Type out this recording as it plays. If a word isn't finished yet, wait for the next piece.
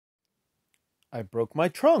I Broke My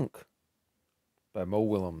Trunk by Mo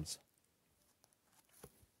Willems.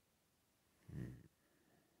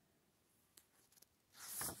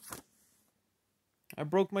 I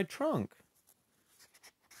broke my trunk.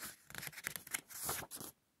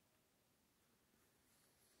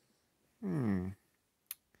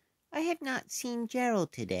 I have not seen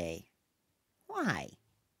Gerald today. Why?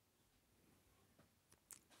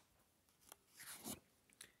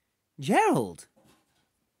 Gerald!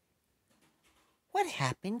 What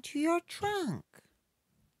happened to your trunk?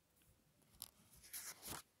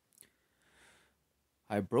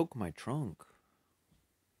 I broke my trunk.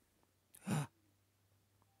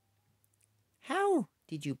 How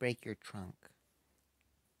did you break your trunk?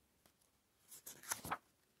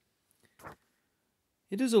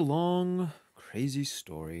 It is a long, crazy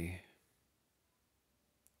story.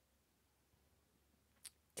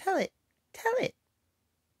 Tell it. Tell it.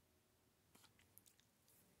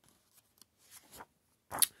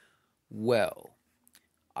 Well,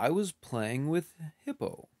 I was playing with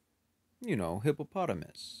Hippo. You know,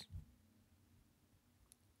 hippopotamus.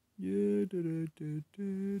 Then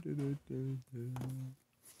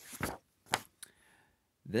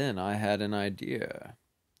I had an idea.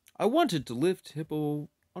 I wanted to lift Hippo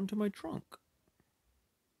onto my trunk.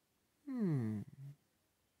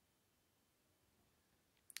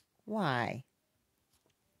 Why?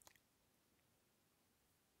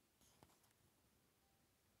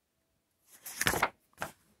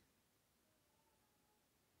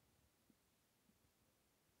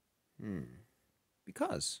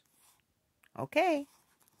 Because. Okay.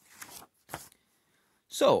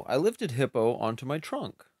 So, I lifted Hippo onto my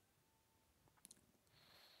trunk.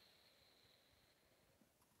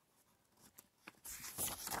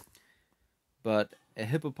 But a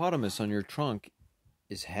hippopotamus on your trunk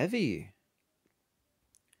is heavy.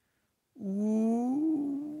 Ooh.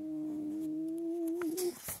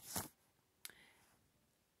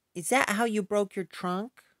 Is that how you broke your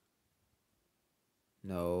trunk?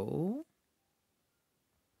 No.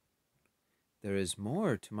 There is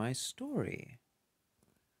more to my story.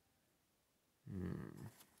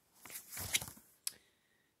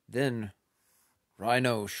 Then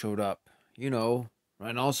Rhino showed up. You know,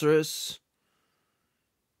 rhinoceros.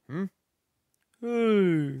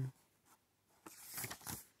 Hey.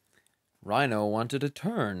 Rhino wanted a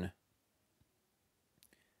turn.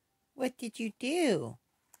 What did you do?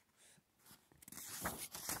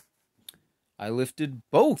 I lifted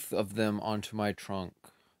both of them onto my trunk.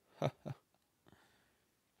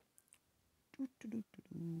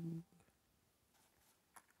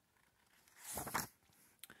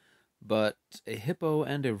 But a hippo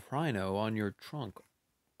and a rhino on your trunk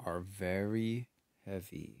are very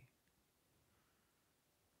heavy.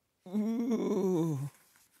 Ooh.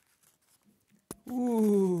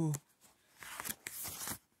 Ooh.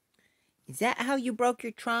 Is that how you broke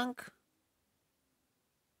your trunk?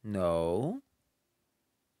 No.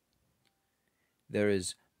 There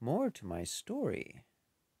is more to my story.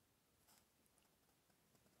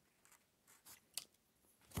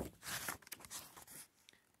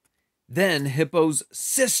 Then Hippo's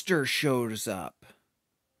sister shows up.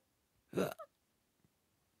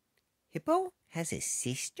 Hippo has a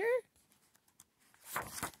sister?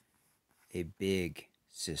 A big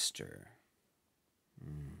sister.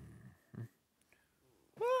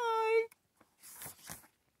 Bye.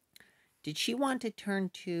 Did she want to turn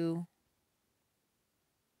too?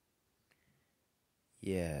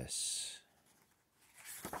 Yes.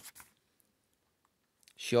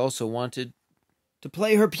 She also wanted to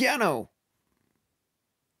play her piano.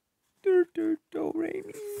 Do, re,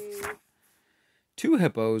 mi. 2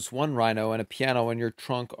 hippos, 1 rhino, and a piano in your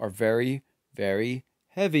trunk are very, very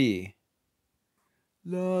heavy.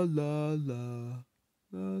 La la la.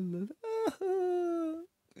 La la la.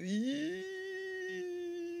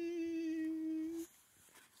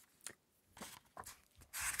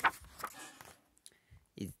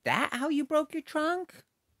 Is that how you broke your trunk?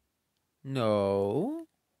 No.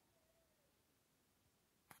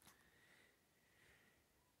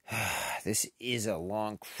 This is a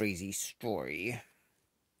long, crazy story.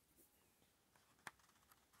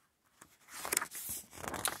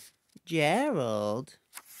 Gerald?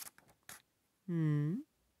 How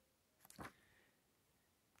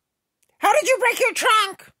did you break your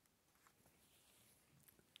trunk?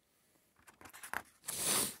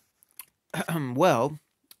 Well,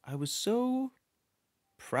 I was so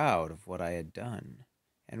proud of what I had done,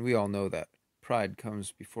 and we all know that pride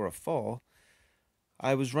comes before a fall.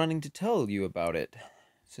 I was running to tell you about it,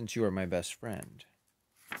 since you are my best friend.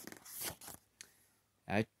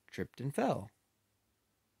 I tripped and fell.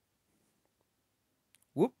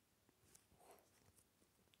 Whoop.